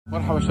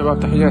مرحبا شباب،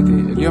 تحياتي.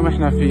 اليوم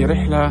احنا في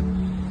رحلة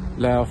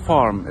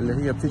لفارم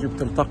اللي هي بتيجي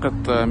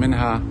بتلتقط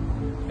منها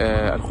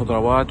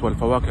الخضروات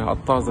والفواكه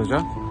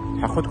الطازجة.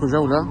 هاخدكم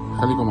جولة،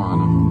 خليكم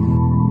معنا.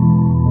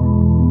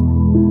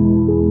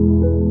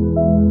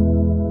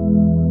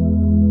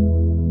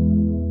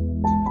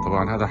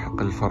 طبعا هذا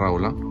حق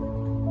الفراولة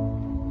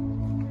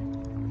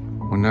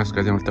والناس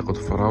قاعدين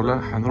يلتقطوا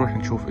الفراولة. حنروح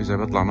نشوف اذا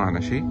بيطلع معنا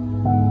شيء.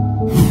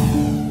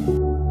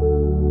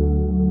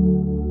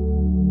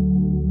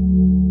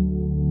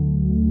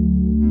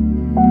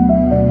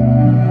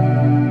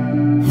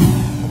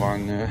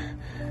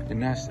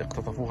 الناس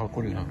اقتطفوها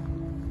كلها،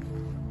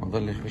 ما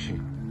ضلش اشي،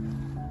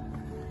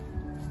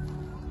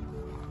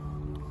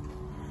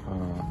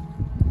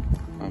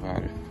 فما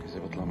بعرف اذا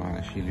بيطلع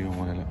معنا شي اليوم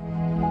ولا لا.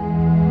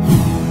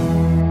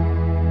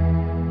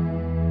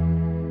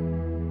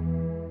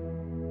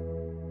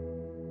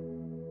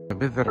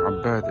 بذر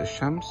عباد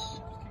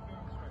الشمس،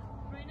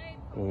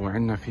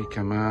 وعندنا في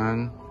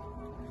كمان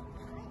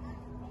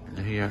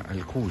اللي هي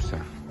الكوسة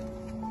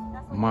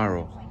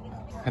مارو.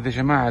 هذا يا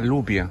جماعة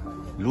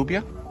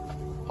لوبيا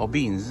او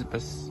بينز،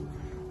 بس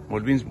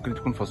والبينز ممكن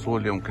تكون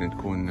فاصوليا، ممكن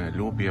تكون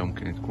لوبيا،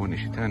 ممكن تكون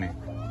اشي تاني.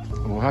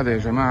 وهذا يا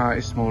جماعة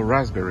اسمه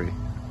راسبيري،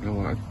 اللي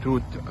هو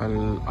التوت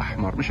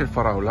الاحمر، مش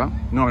الفراولة،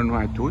 نوع من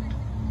انواع التوت.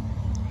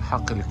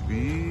 حقل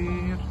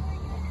كبير،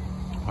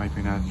 هاي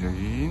في ناس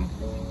جايين.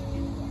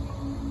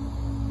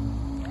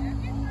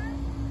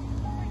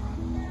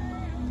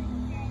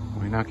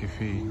 وهناك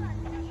في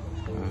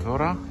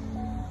ذرة.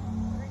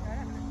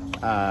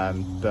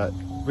 But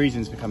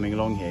reasons for coming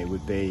along here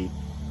would be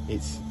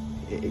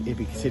it'd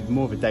be considered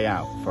more of a day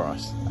out for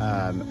us,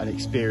 an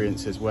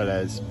experience, as well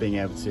as being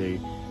able to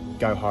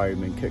go home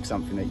and cook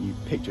something that you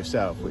picked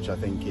yourself, which I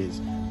think is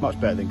much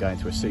better than going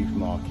to a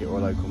supermarket or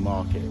a local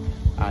market.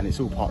 And it's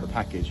all part of the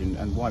package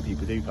and why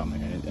people do come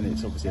here, and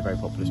it's obviously a very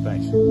popular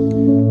space.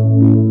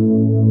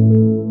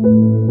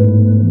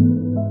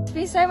 It's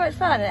been so much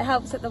fun. It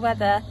helps that the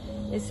weather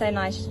is so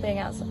nice, just being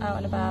out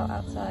and about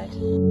outside.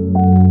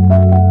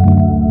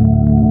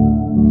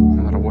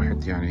 أنا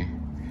روحت يعني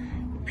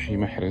بشي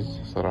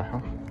محرز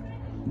صراحة،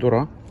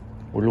 ذرة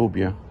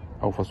ولوبيا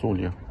أو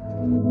فاصوليا.